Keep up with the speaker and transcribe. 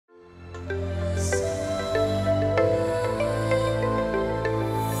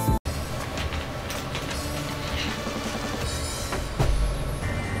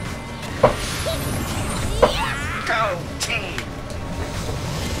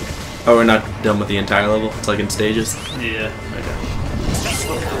Oh, we're not done with the entire level? It's like in stages? Yeah. Okay.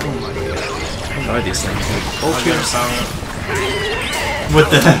 Oh my god. What are these things? Oh, what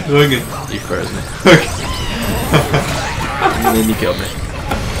the heck? Look at. You froze me. Okay. And then you killed me.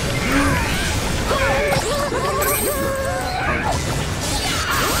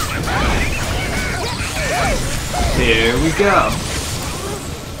 There we go.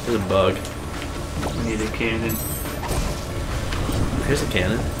 There's a bug. We need a cannon. Here's a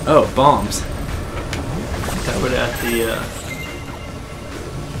cannon. Oh, bombs. That would at the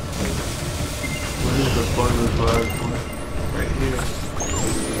what is the point of the bug? Right here.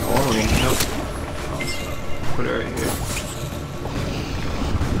 All of them. Nope. Put it right here.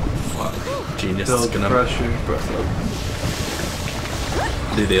 Wow. Genius. Build Gonna pressure.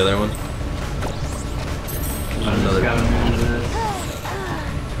 do the other one. Another. Gotta move this.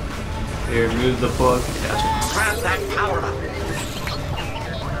 Here, move the plug. Gotcha. Grab that power up.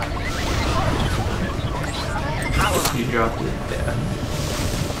 You dropped it. Yeah.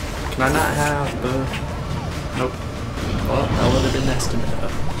 Can I not have both? Nope. Well, that would have been nice to know.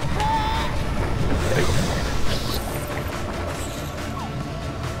 There we go.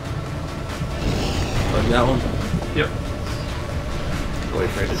 Plug that one. Yep. Wait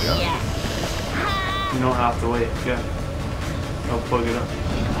for it to drop. You don't have to wait. Yeah. I'll plug it up.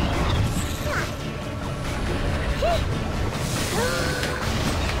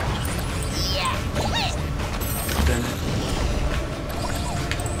 Spin it.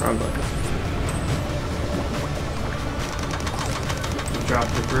 Wrong button. Drop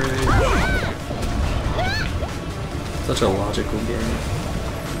the bridge. Such a logical game.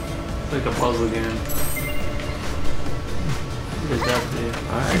 It's like a puzzle game. What does that do?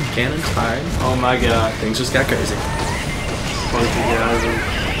 Alright, cannon's fired. Oh my god. Things just got crazy. Plug together.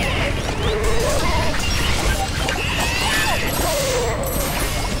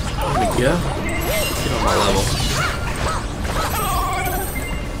 There we go. Get on my level.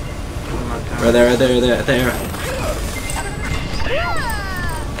 Right there, right there, right there.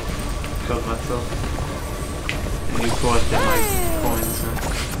 Killed myself. And you collected my coins. Huh?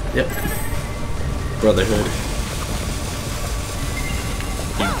 Yep. Brotherhood.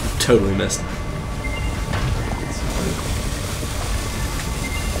 You totally missed.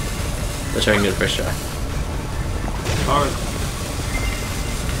 Let's try and get a first try. Hard.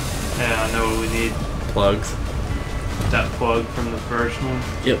 Yeah, I know what we need. Plugs. That plug from the first one.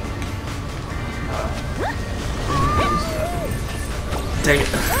 Yep. Take it.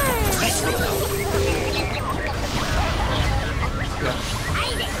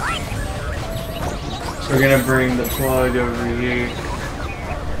 We're gonna bring the plug over here.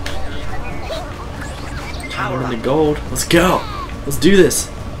 Power in the gold. Let's go. Let's do this.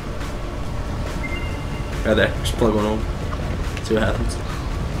 Right there. Just plug one on. See what happens.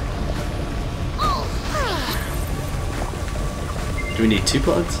 Do we need 2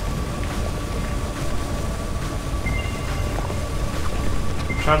 plugs?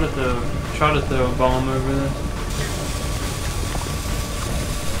 Try to throw a bomb over this.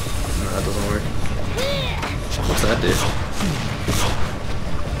 No, that doesn't work. What's that do?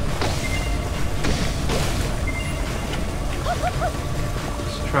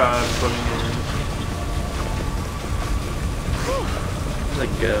 Let's try putting it in. Let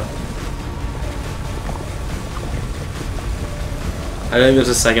go. I think there's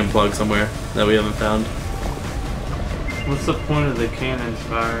a second plug somewhere that we haven't found. What's the point of the cannons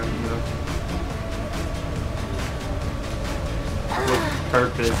firing though? What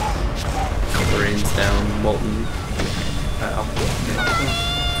purpose? Rains down, molten. Ow.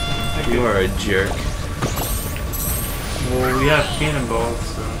 You are a jerk. Well, we have cannonballs,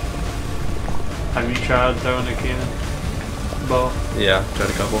 so. Have you tried throwing a cannonball? Yeah, tried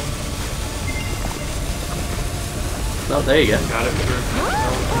a couple. Oh, there you go. Got it for.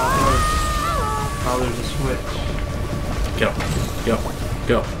 Oh, there's a switch. Go. Go.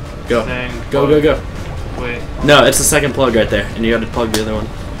 Go. Go. Dang, Go, plug. go, go. Wait. No, it's the second plug right there, and you gotta plug the other one.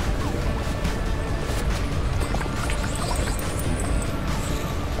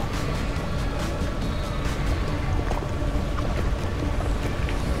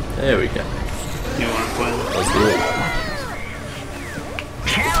 There we go. You want to play? Let's do it.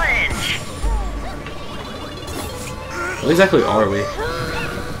 Challenge! What exactly are we?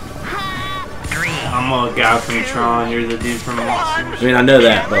 I'm a guy from Tron, you're the dude from Monsters. I mean, I know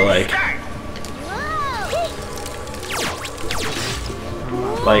that, but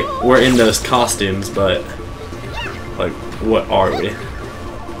like, we're in those costumes, but like, what are we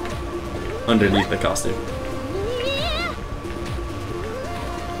underneath the costume?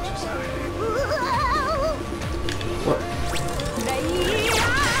 What?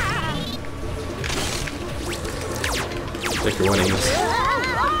 think you're winning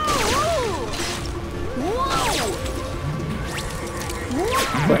this.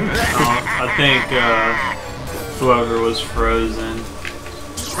 I think whoever was frozen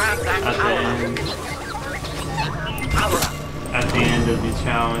at the end of the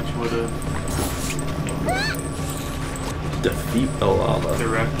challenge would have Defeat the lava.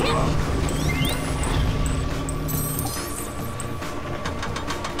 directed the lava.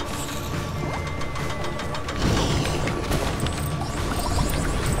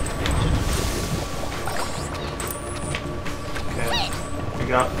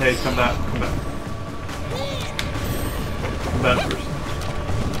 Hey, come back, come back. Come back first.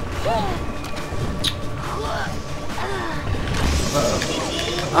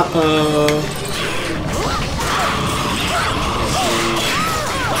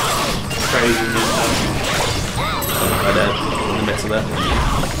 Crazy ninja. My dad in the midst of that.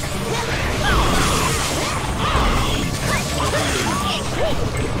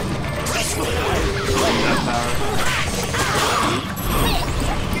 That power.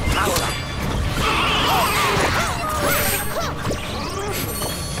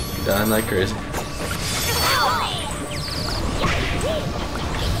 Dying like crazy.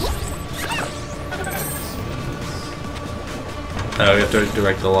 Oh, we have to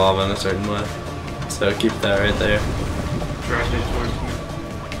direct the lava in a certain way. So keep that right there. Direct it towards me.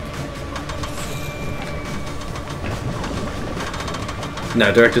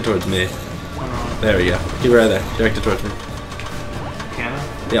 No, direct it towards me. There we go. Keep it right there. Direct it towards me. Cannon?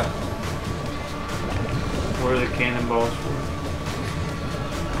 Yeah. Where are the cannonballs for?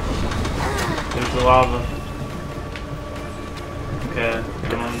 There's the lava. Okay,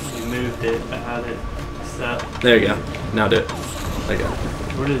 you moved it. I had it set. There you go. Now do it. There you go.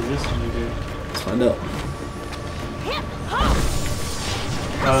 What does this one do? Let's find out.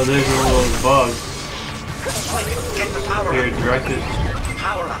 Oh, there's a little bug. Get the power Here, up. direct it.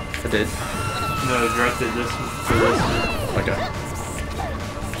 Power up. I did. No, directed this one for this one. Okay.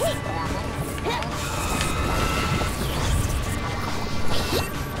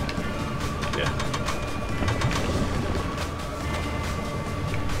 Yeah.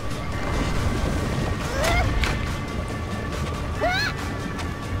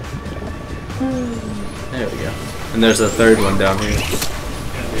 There we go. And there's a third one down here.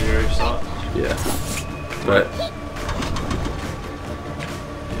 Yeah, they already saw it. Yeah. But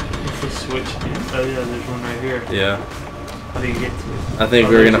It's a switch. Oh yeah, there's one right here. yeah. How do you get to it? I think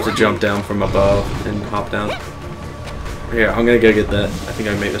Oh, we're there's gonna have to one. jump down from above and hop down. Here, I'm gonna go get that. I think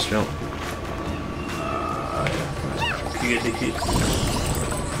I can make this jump. You get the key.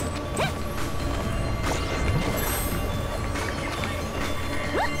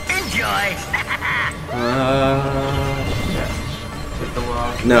 Enjoy. Yeah. With the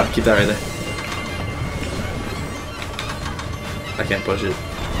log. No, keep that right there. I can't push it.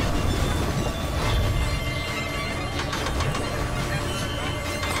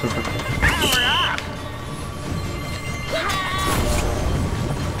 Power up.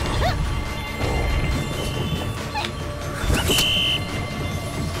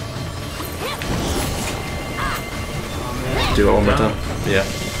 Do it one more time. Yeah.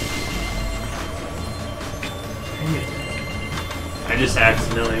 I just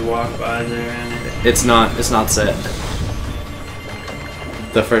accidentally walked by there and it. It's not set.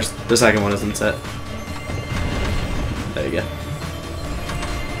 The second one isn't set. There you go.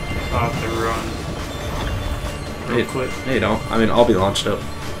 I'll have to run real quick. No, you don't. I mean, I'll be launched up.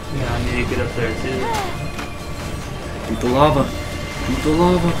 Yeah, I need to get up there too. Beat the lava. Beat the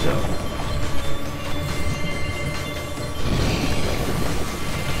lava.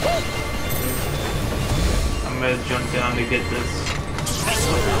 I'm gonna jump down to get this.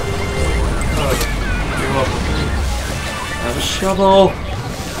 Oh, you're welcome. I have a shovel.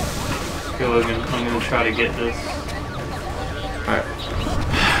 Okay, Logan, I'm gonna try to get this. Alright.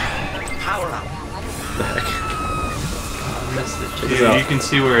 Power up. The heck. I missed it. Check this Dude, out. you can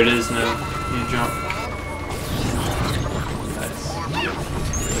see where it is now. You jump. Nice.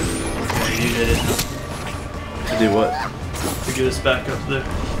 Okay, you did it. To do what? To get us back up there.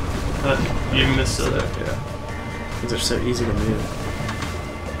 You missed So, it. yeah. These are so easy to move.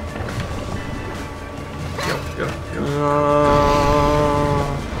 Go, go, go.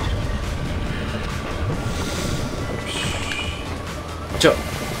 Watch out.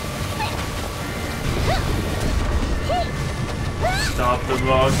 Stop the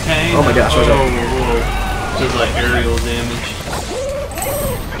volcano. Oh my gosh, watch out. Whoa. There's like aerial damage.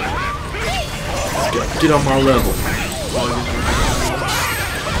 Get on my level.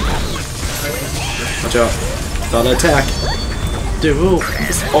 Watch out. Thought I'd attack. Dude, ooh,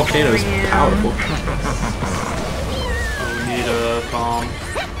 this volcano is powerful. Oh, we bomb.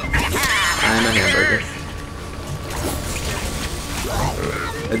 I'm a hamburger.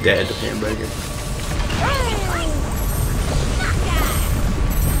 A dead hamburger.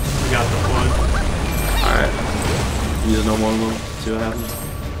 We got the plug. Alright. Use a normal one. See what happens.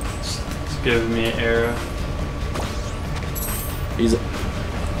 It's giving me an arrow. Use it.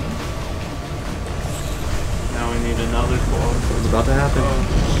 Now we need another plug. What's about to happen?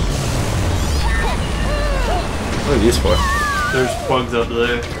 What are these for? There's plugs up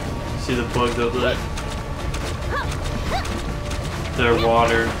there. See the plugs up there? They're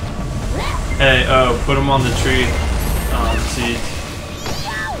water. Hey, put them on the tree. Seeds.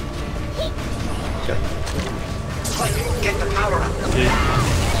 Okay. Get the power up.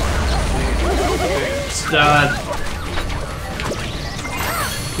 Dad.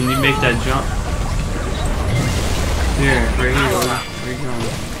 Can you make that jump? Here, right here. Where are you going?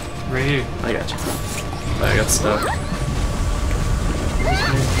 Right here. I got you. I got stuck.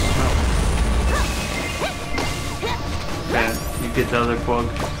 Yeah, you get the other plug.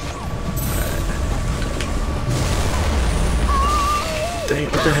 Dang,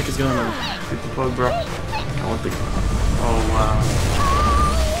 what the heck is going on? Get the plug, bro. I want the... Oh, wow.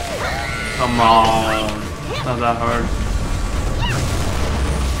 Come on. Not that hard.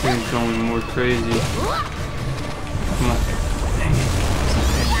 Things going more crazy. Come on. Dang it.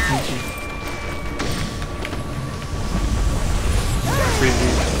 Pay attention. Crazy.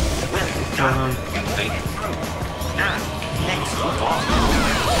 Come on. Now, next move on.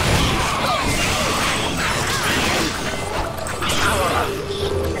 Power up.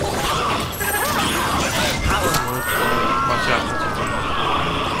 Power up. Watch out.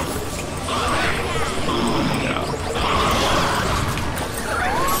 Yeah.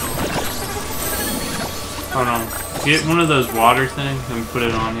 Hold on. Get one of those water things and put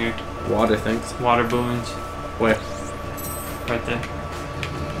it on here. Water things. Water balloons. Where? Right there.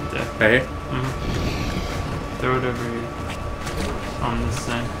 Right there. Right here? Mm-hmm. Throw it over here. On this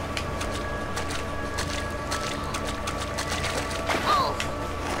thing.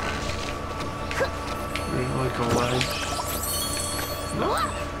 Like a wedge. No.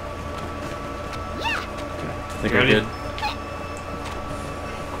 I think we're Ready? good.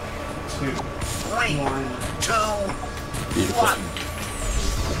 2, 3, 1. 2, Beautiful. 1.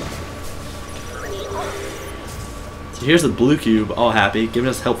 So here's the blue cube, all happy, giving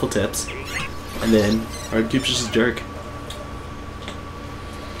us helpful tips. And then our cube's just a jerk.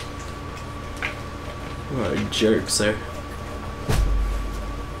 What a jerk, sir.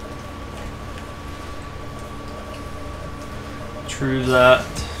 True that.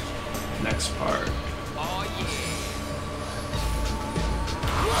 Next part.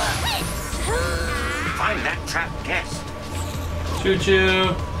 Find that trapped guest. Choo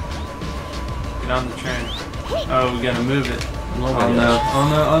choo. Get on the train. Oh, we gotta move it. Oh my Oh no! gosh. Oh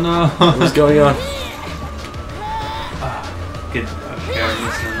no! Oh no! What's going on? Get. Okay, I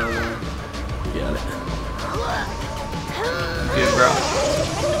missed another one. You got it. Good, bro.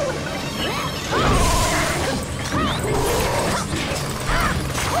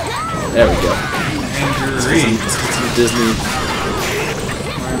 There we go. Angry. Let's get some Disney.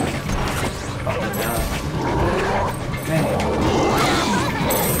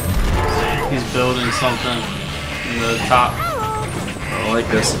 He's building something in the top. I like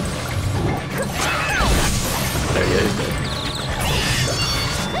this. There he is.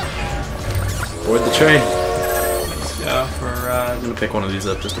 Board the train. Let's go for a ride. I'm gonna pick one of these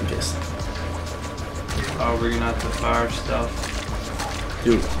up just in case. Oh, we're gonna have to fire stuff.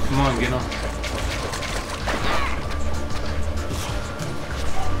 Dude. Come on, get on.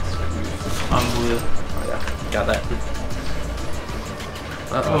 I'm blue. Oh yeah, got that.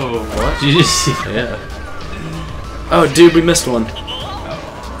 Uh-oh. Oh, What? did you just see? Yeah. Oh, dude, we missed one.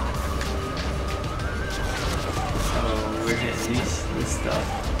 Oh, we're hitting this stuff.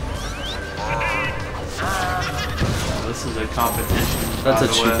 Oh, this is a competition. That's by a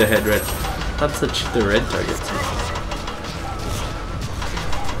the cheat way. the head red. That's a cheat the red target.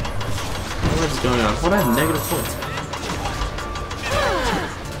 What is going on? What? I have negative points.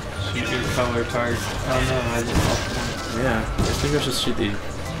 Shoot your color target. Oh no, I just lost one. Yeah, I think I should shoot the.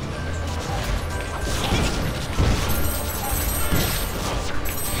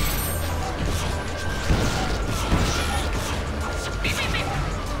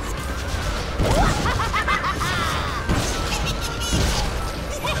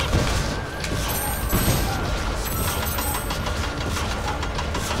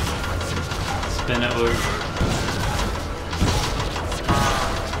 Spin it over.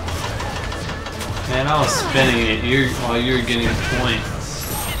 Man, I was spinning it while you were getting points.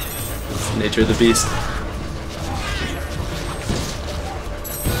 Nature of the beast.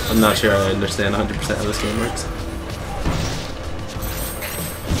 I'm not sure I understand 100% how this game works.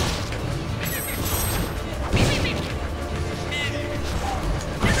 You're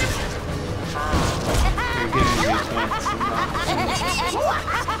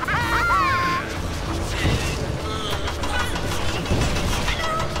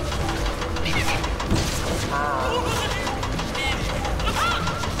giving me points and not.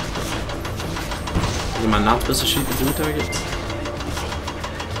 Am I not supposed to shoot the blue targets?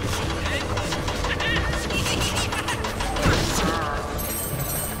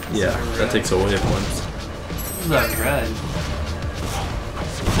 Yeah, that takes away points. What's that red?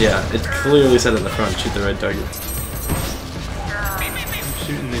 Yeah, it clearly said in the front, shoot the red targets. I'm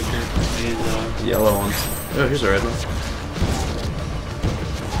shooting these Yellow ones. Oh, here's a red one.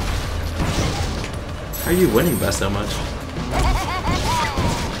 How are you winning by so much?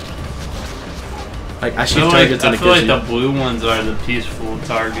 Like, I shoot targets and I it feel gives like you... the blue ones are the peaceful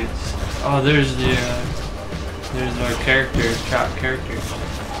targets. Oh, there's the there's our character, trap character.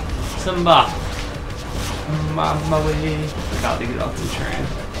 Simba. My way. About to get off the train.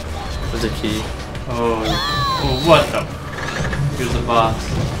 There's a key. Oh, what the? Here's the boss.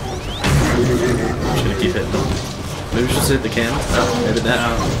 I'm just gonna keep hitting them. Maybe we should hit the cannons? Oh, maybe that.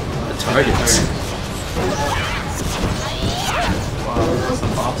 No. The targets. Wow, that's a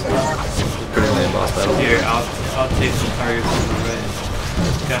boss battle. Pretty lame boss battle. Here, I'll take some targets on the way.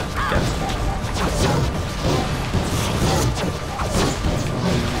 Okay. Okay.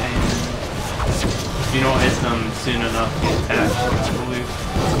 If you don't hit them soon enough, you attack, I believe.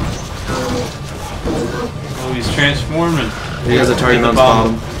 Oh, he's transforming. He has a target In the on his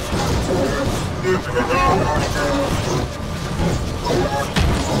bottom.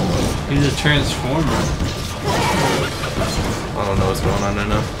 He's a transformer. I don't know what's going on right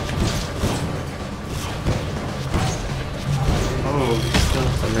now. Oh,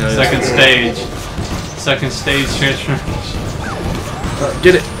 Somehow second stage. Second stage transformation.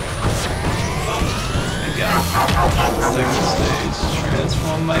 Get it! I got it. Second stage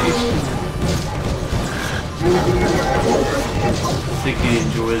transformation. I think he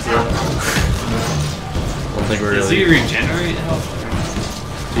enjoys that. I don't think we're Does he really... regenerate health?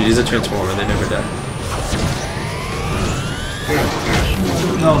 Dude, he's a transformer, they never die.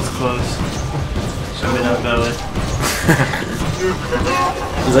 No, it's close. Show me that belly.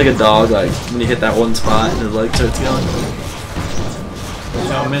 He's like a dog, like, when you hit that one spot and his leg starts going.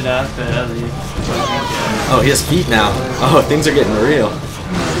 Show me that belly. Oh, he has feet now. Oh, things are getting real.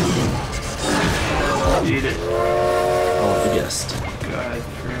 Eat it. Oh, the guest. God.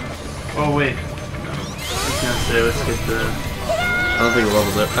 Oh, wait. No. I was gonna say, let's get the... I don't think the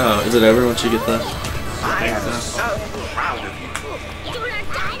level's up. Oh, is it over once you get the... I am so proud of you.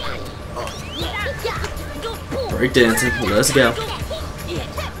 Breakdancing? Let's go.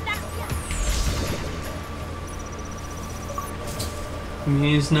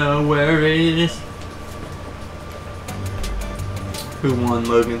 He's no worries. Who won,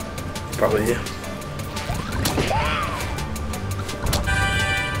 Logan? Probably you.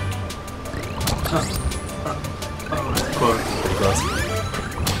 Close. Pretty close.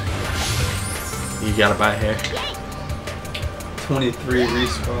 You gotta buy hair. 23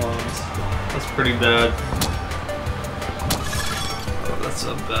 respawns. That's pretty bad. Oh, that's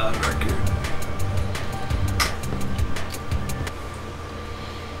a bad record.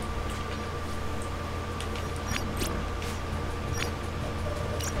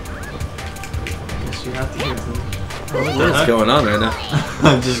 Guess you have to get them. What's going on right now?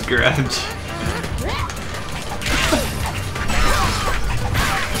 I just grabbed you.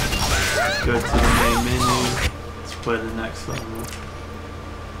 Go to the main menu. Let's play the next level.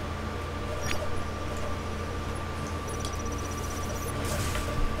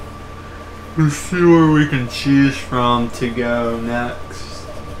 Let's see where we can choose from to go next.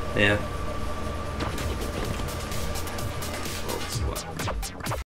 Yeah.